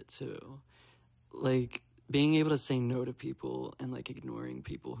because of it, too. Like, being able to say no to people and, like, ignoring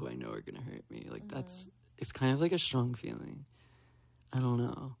people who I know are going to hurt me. Like, it's kind of like a strong feeling. I don't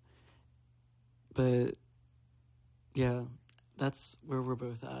know. But, yeah, that's where we're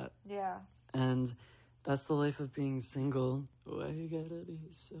both at. Yeah. And that's the life of being single. Why you gotta be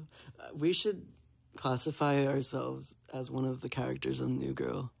so... we should classify ourselves as one of the characters on New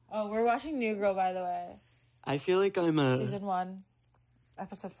Girl. Oh, we're watching New Girl, by the way. I feel like I'm Season 1.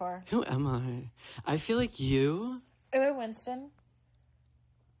 Episode 4. Who am I? I feel like you... Am I Winston?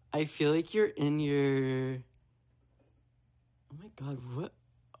 I feel like you're in your... Oh my god, what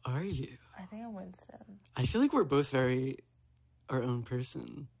are you? I think I'm Winston. I feel like we're both very our own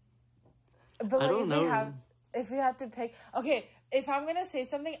person. But like, I don't know. If we had to pick... Okay, if I'm going to say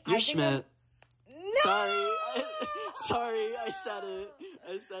something... You're I think Schmidt. No! Sorry, I said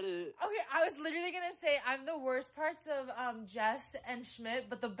it. Okay, I was literally gonna say I'm the worst parts of Jess and Schmidt,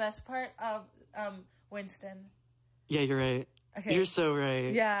 but the best part of Winston. Yeah, you're right. Okay. You're so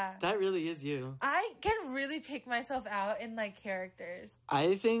right. Yeah. That really is you. I can really pick myself out in like characters.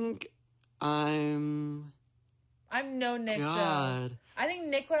 I think I'm no Nick God. Though. I think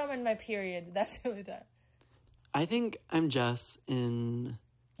Nick when I'm in my period. That's really that. I think I'm Jess in...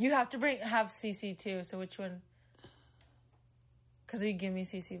 You have to have CC too, so which one? Because you give me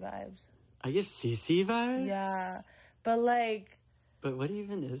CC vibes. I give CC vibes? Yeah. But like... But what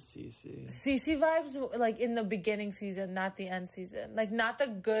even is CC? CC vibes, like, in the beginning season, not the end season. Like, not the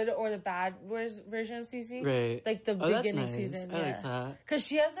good or the bad version of CC. Right. Like, the beginning season. I like that. Because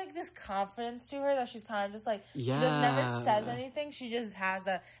she has, like, this confidence to her that she's kind of just, like... Yeah. She just never says anything. She just has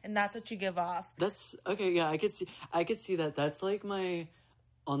that. And that's what you give off. That's... Okay, yeah, I could see that. That's, like, my...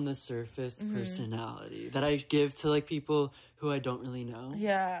 on the surface personality that I give to like people who I don't really know.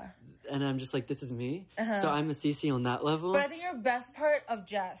 Yeah. And I'm just like, this is me. So I'm a CC on that level. But I think you're best part of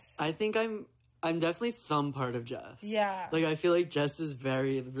Jess. I think I'm definitely some part of Jess. Yeah. Like I feel like Jess is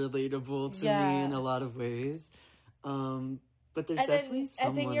very relatable to me in a lot of ways. But there's definitely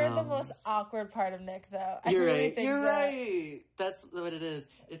someone I think you're else. the most awkward part of Nick, though. You're right. You're right. That's what it is.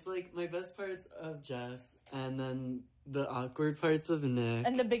 It's like my best parts of Jess, and then the awkward parts of Nick,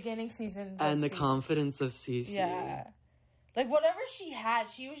 and the beginning seasons, and the confidence of Cece. Yeah, like whatever she had,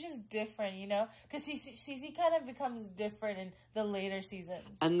 she was just different, you know. Because Cece kind of becomes different in the later seasons,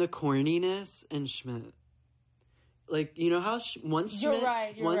 and the corniness in Schmidt. Like, you know how once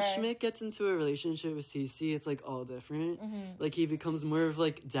Schmidt gets into a relationship with Cece, it's, like, all different. Like, he becomes more of,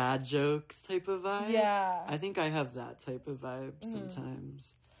 like, dad jokes type of vibe. Yeah. I think I have that type of vibe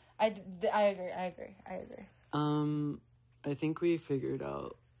sometimes. I agree. I think we figured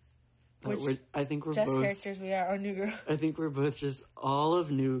out that I think we're just both... characters we are, or New Girl. I think we're both just all of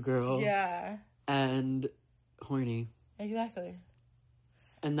New Girl. Yeah. And horny. Exactly.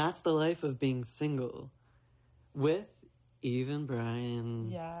 And that's the life of being single. with Eve and Brian.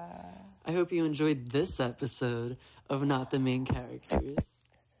 Yeah. I hope you enjoyed this episode of Not the Main Characters.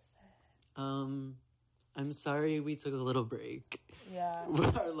 I'm sorry we took a little break. Yeah.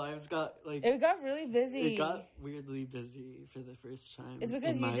 Our lives got it got really busy. It got weirdly busy for the first time. It's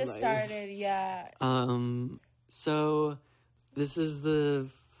because in you my just life. started, yeah. So this is the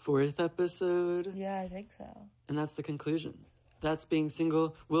 4th episode. Yeah, I think so. And that's the conclusion. That's being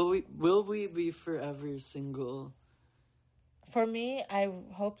single. Will we be forever single? For me, I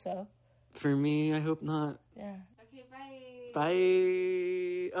hope so. For me, I hope not. Yeah. Okay, bye.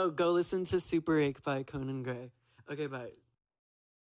 Bye. Oh, go listen to Super Ache by Conan Gray. Okay, bye.